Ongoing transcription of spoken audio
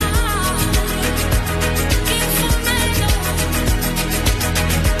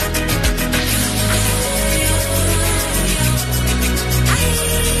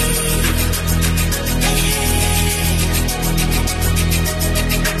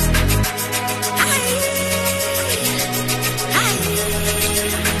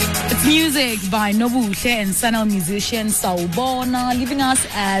Music by Nobuhle and Sanel musician Sawubona, leaving us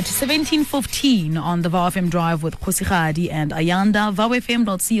at 17:15 on the Vow Fm Drive with Kgosigadi and Ayanda.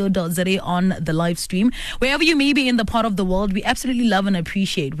 VOWFM.co.za on the live stream. Wherever you may be in the part of the world, we absolutely love and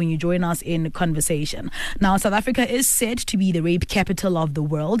appreciate when you join us in conversation. Now, South Africa is said to be the rape capital of the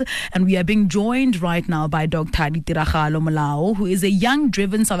world, and we are being joined right now by Dr Ditiragalo Molao, who is a young,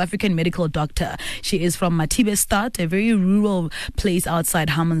 driven South African medical doctor. She is from Matibestad, a very rural place outside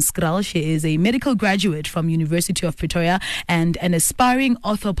Hammanskraal. She is a medical graduate from University of Pretoria and an aspiring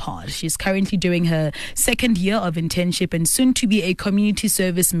orthopod. She's currently doing her second year of internship and soon to be a community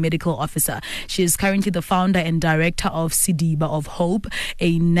service medical officer. She is currently the founder and director of Sediba of Hope,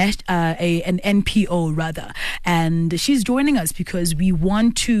 an NPO rather. And she's joining us because we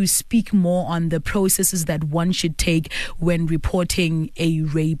want to speak more on the processes that one should take when reporting a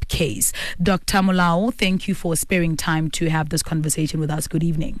rape case. Dr. Molao, thank you for sparing time to have this conversation with us. Good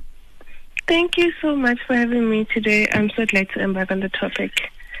evening. Thank you so much for having me today. I'm so glad to embark on the topic.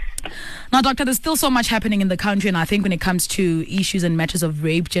 Now, Doctor, there's still so much happening in the country, and I think when it comes to issues and matters of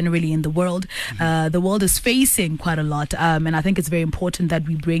rape generally in the world is facing quite a lot, and I think it's very important that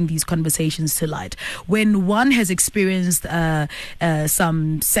we bring these conversations to light. When one has experienced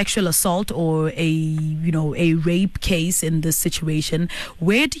some sexual assault or a rape case in this situation,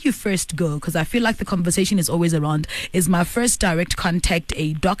 where do you first go? Because I feel like the conversation is always around, is my first direct contact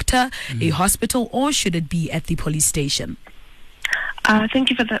a doctor, a hospital, or should it be at the police station? Thank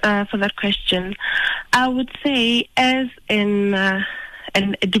you for that question. I would say, and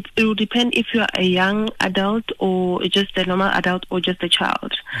it will depend if you are a young adult or just a normal adult or just a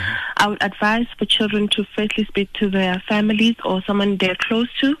child. I would advise for children to firstly speak to their families or someone they're close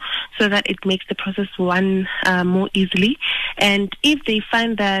to, so that it makes the process more easily. And if they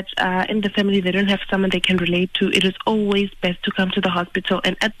find that in the family they don't have someone they can relate to, it is always best to come to the hospital.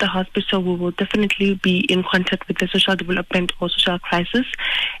 And at the hospital, we will definitely be in contact with the social development or social crisis,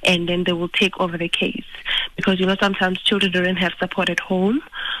 and then they will take over the case. Because, sometimes children don't have support at home.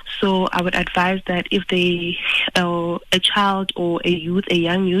 So I would advise that if a child or a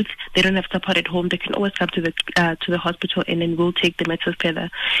young youth, they don't have support at home, they can always come to the hospital, and then we'll take the matters further.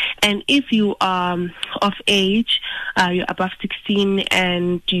 And if you are of age, you're above 16,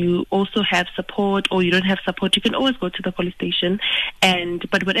 and you also have support or you don't have support, you can always go to the police station.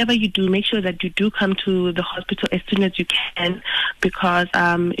 But whatever you do, make sure that you do come to the hospital as soon as you can, because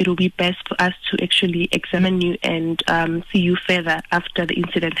it will be best for us to actually examine you and see you further after the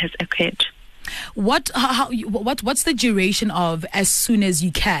incident has occurred. What's the duration of as soon as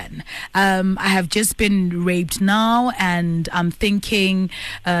you can? I have just been raped now, and I'm thinking,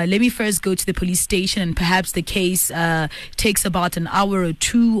 let me first go to the police station, and perhaps the case takes about an hour or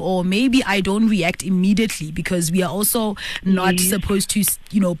two, or maybe I don't react immediately, because we are also not supposed to,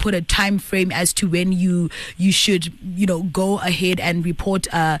 put a time frame as to when you should, go ahead and report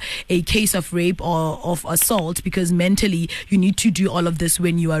a case of rape or of assault, because mentally you need to do all of this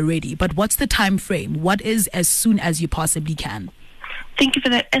when you are ready. But what's the time frame? What is as soon as you possibly can? Thank you for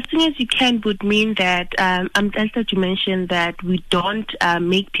that. As soon as you can would mean that, I'm glad that you mentioned that we don't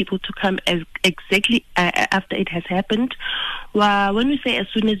make people to come exactly after it has happened. Well, when we say as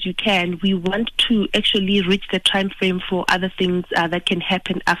soon as you can, we want to actually reach the time frame for other things that can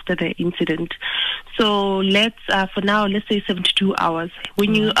happen after the incident. So let's say 72 hours.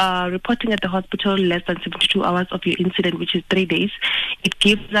 When you are reporting at the hospital less than 72 hours of your incident, which is 3 days, it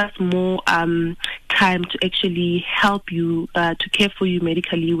gives us more time to actually help you, to care for you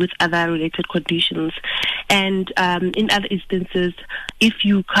medically with other related conditions. And in other instances, if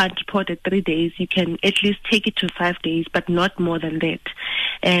you can't report at 3 days, you can at least take it to 5 days, but not more than that.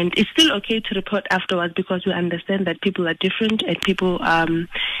 And it's still okay to report afterwards, because we understand that people are different and people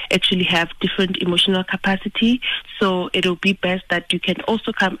actually have different emotional capacity. So it'll be best that you can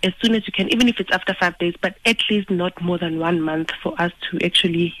also come as soon as you can, even if it's after 5 days, but at least not more than 1 month, for us to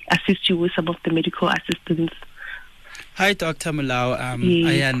actually assist you with some of the medical assistance. Hi, Dr. Molao.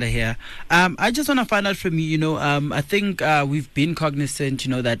 Ayanda here. I just want to find out from you, I think we've been cognizant,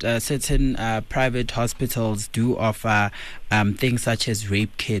 that certain private hospitals do offer things such as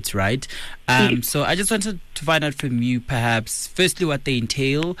rape kits, right? So I just wanted to find out from you, perhaps, firstly, what they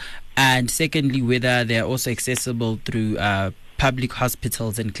entail, and secondly, whether they're also accessible through public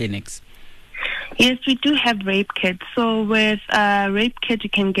hospitals and clinics. Yes, we do have rape kits. So with rape kit, you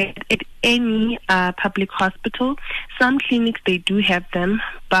can get at any public hospital. Some clinics, they do have them,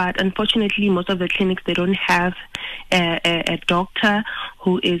 but unfortunately, most of the clinics, they don't have a doctor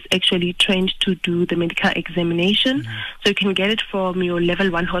who is actually trained to do the medical examination. So you can get it from your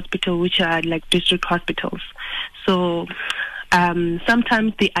level 1 hospital, which are like district hospitals. So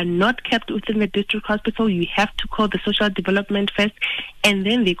Sometimes they are not kept within the district hospital. You have to call the social development first, and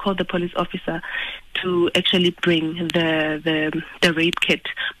then they call the police officer to actually bring the rape kit.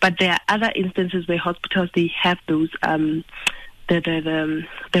 But there are other instances where hospitals, they have those the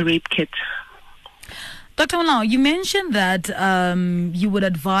rape kit. Dr. Molao, you mentioned that you would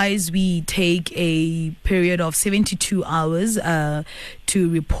advise we take a period of 72 hours to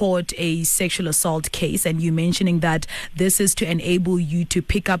report a sexual assault case, and you mentioning that this is to enable you to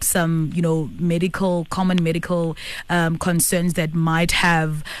pick up some, common medical concerns that might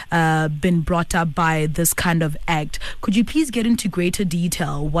have been brought up by this kind of act. Could you please get into greater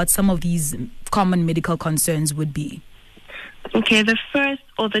detail what some of these common medical concerns would be? Okay, the first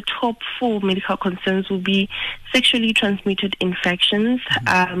or the top 4 medical concerns will be sexually transmitted infections.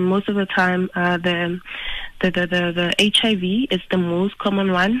 Most of the time, the HIV is the most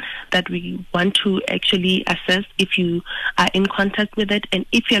common one that we want to actually assess if you are in contact with it. And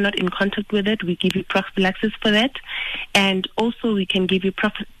if you're not in contact with it, we give you prophylaxis for that. And also we can give you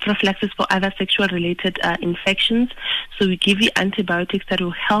prophylaxis for other sexual-related infections. So we give you antibiotics that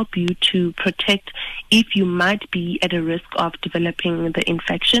will help you to protect if you might be at a risk of developing the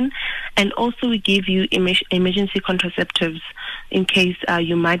infection. And also we give you emergency contraceptives in case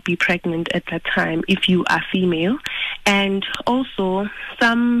you might be pregnant at that time if you are female. And also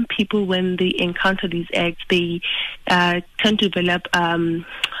some people, when they encounter these acts, they tend to develop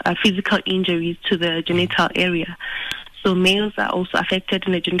physical injuries to the genital area. So males are also affected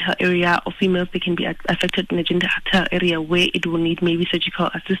in the genital area, or females, they can be affected in the genital area where it will need maybe surgical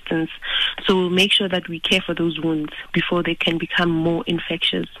assistance. So we'll make sure that we care for those wounds before they can become more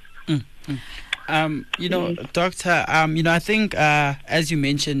infectious. Doctor, I think as you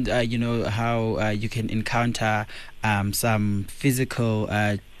mentioned, how you can encounter some physical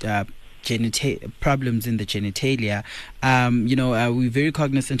problems in the genitalia. We're very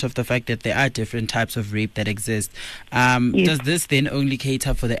cognizant of the fact that there are different types of rape that exist. Yes. Does this then only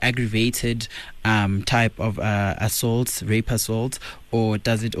cater for the aggravated type of assaults, rape assaults, or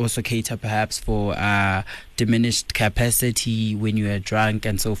does it also cater perhaps for diminished capacity when you are drunk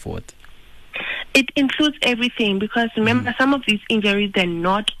and so forth? It includes everything, because remember, some of these injuries, they're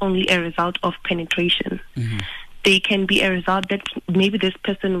not only a result of penetration. They can be a result that maybe this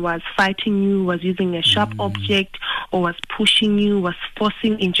person was fighting you, was using a sharp object, or was pushing you, was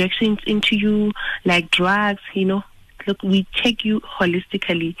forcing injections into you, like drugs, Look, we check you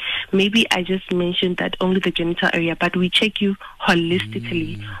holistically. Maybe I just mentioned that only the genital area, but we check you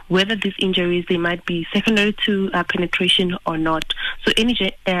holistically, whether these injuries, they might be secondary to penetration or not. So any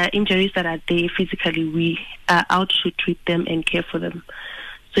injuries that are there physically, we are out to treat them and care for them.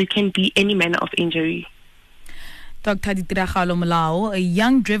 So it can be any manner of injury. Dr Ditiragalo Molao, a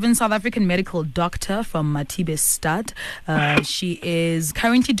young, driven South African medical doctor from Matibestad. She is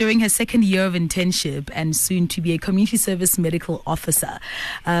currently doing her second year of internship and soon to be a community service medical officer.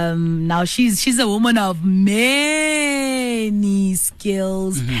 Now, she's a woman of many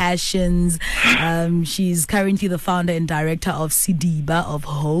skills, passions. She's currently the founder and director of Sediba of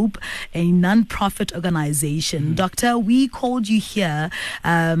Hope, a non-profit organization. Doctor, we called you here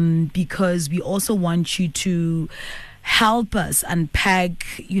because we also want you to help us unpack,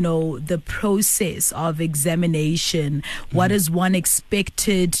 the process of examination. What is one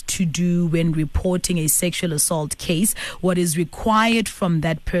expected to do when reporting a sexual assault case? What is required from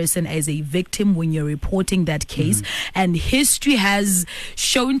that person as a victim when you're reporting that case? And history has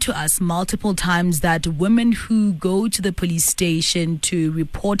shown to us multiple times that women who go to the police station to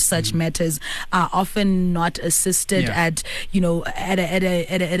report such matters are often not assisted at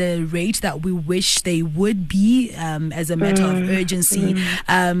a rate that we wish they would be, as a matter of urgency.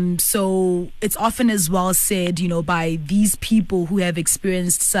 So it's often as well said, by these people who have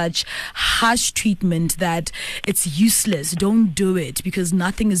experienced such harsh treatment that it's useless. Don't do it because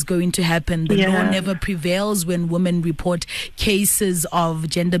nothing is going to happen. The law never prevails when women report cases of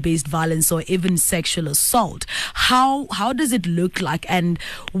gender-based violence or even sexual assault. How does it look like, and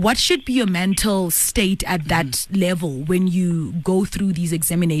what should be your mental state at that level when you go through these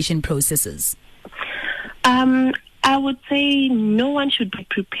examination processes? I would say no one should be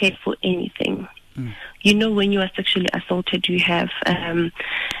prepared for anything. When you are sexually assaulted, you have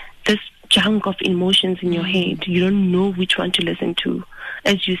this junk of emotions in your head. You don't know which one to listen to.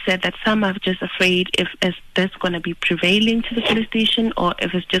 As you said, that some are just afraid if that's going to be prevailing to the police station or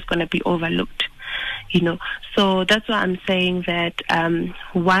if it's just going to be overlooked. So that's why I'm saying that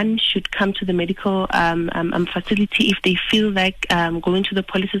one should come to the medical facility if they feel like going to the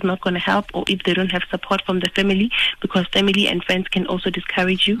police is not going to help, or if they don't have support from the family, because family and friends can also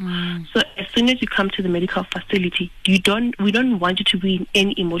discourage you. So as soon as you come to the medical facility, we don't want you to be in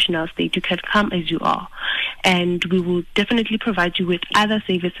any emotional state. You can come as you are, and we will definitely provide you with other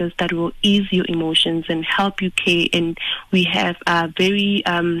services that will ease your emotions and help you care. And we have very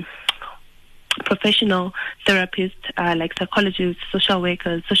professional therapists, like psychologists, social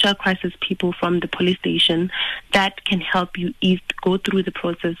workers, social crisis people from the police station that can help you go through the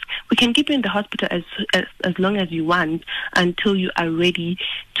process. We can keep you in the hospital as long as you want until you are ready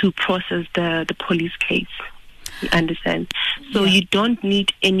to process the police case. You understand? So you don't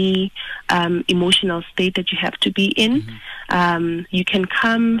need any emotional state that you have to be in. You can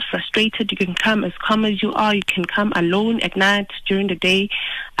come frustrated. You can come as calm as you are. You can come alone at night, during the day.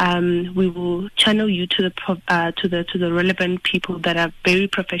 We will channel you to the relevant people that are very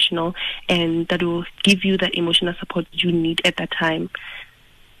professional and that will give you that emotional support you need at that time.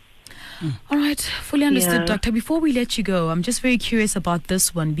 All right, fully understood, Doctor. Before we let you go, I'm just very curious about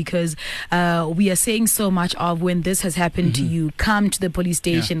this one because we are saying so much of when this has happened to you, come to the police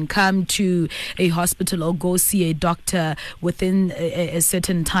station, come to a hospital or go see a doctor within a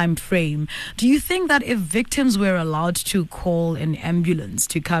certain time frame. Do you think that if victims were allowed to call an ambulance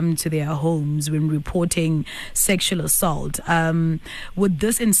to come to their homes when reporting sexual assault, would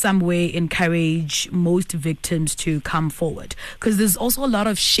this in some way encourage most victims to come forward? Because there's also a lot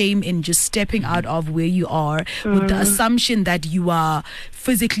of shame in just stepping out of where you are with the assumption that you are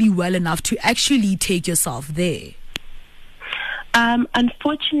physically well enough to actually take yourself there.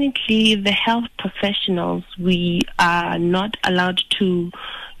 Unfortunately, the health professionals, we are not allowed to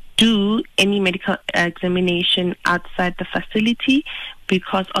do any medical examination outside the facility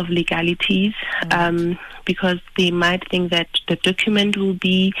because of legalities, because they might think that the document will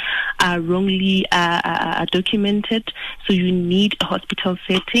be wrongly documented. So you need a hospital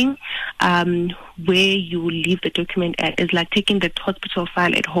setting where you will leave the document at. It's like taking the hospital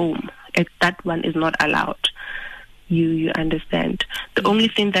file at home. That one is not allowed. You understand? The only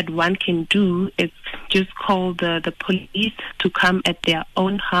thing that one can do is just call the police to come at their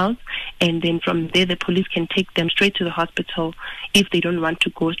own house, and then from there the police can take them straight to the hospital if they don't want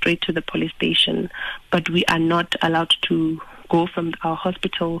to go straight to the police station. But we are not allowed to go from our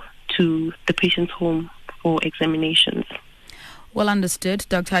hospital to the patient's home for examinations. Well understood.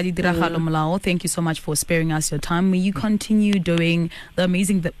 Dr. Ditiragalo Molao, thank you so much for sparing us your time. May you continue doing the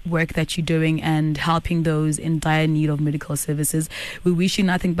amazing work that you're doing and helping those in dire need of medical services. We wish you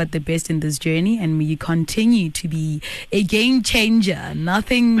nothing but the best in this journey, and may you continue to be a game changer.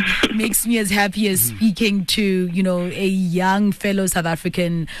 Nothing makes me as happy as speaking to, a young fellow South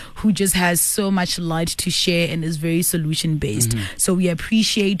African who just has so much light to share and is very solution-based. So we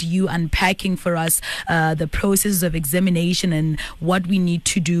appreciate you unpacking for us the processes of examination and what we need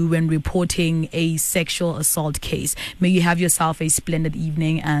to do when reporting a sexual assault case. May you have yourself a splendid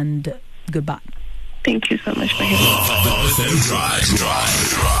evening, and goodbye. Thank you so much for having me. Vow FM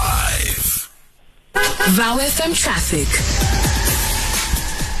Drive. Vow FM traffic.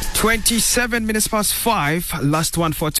 27 minutes past 5. Last one for today.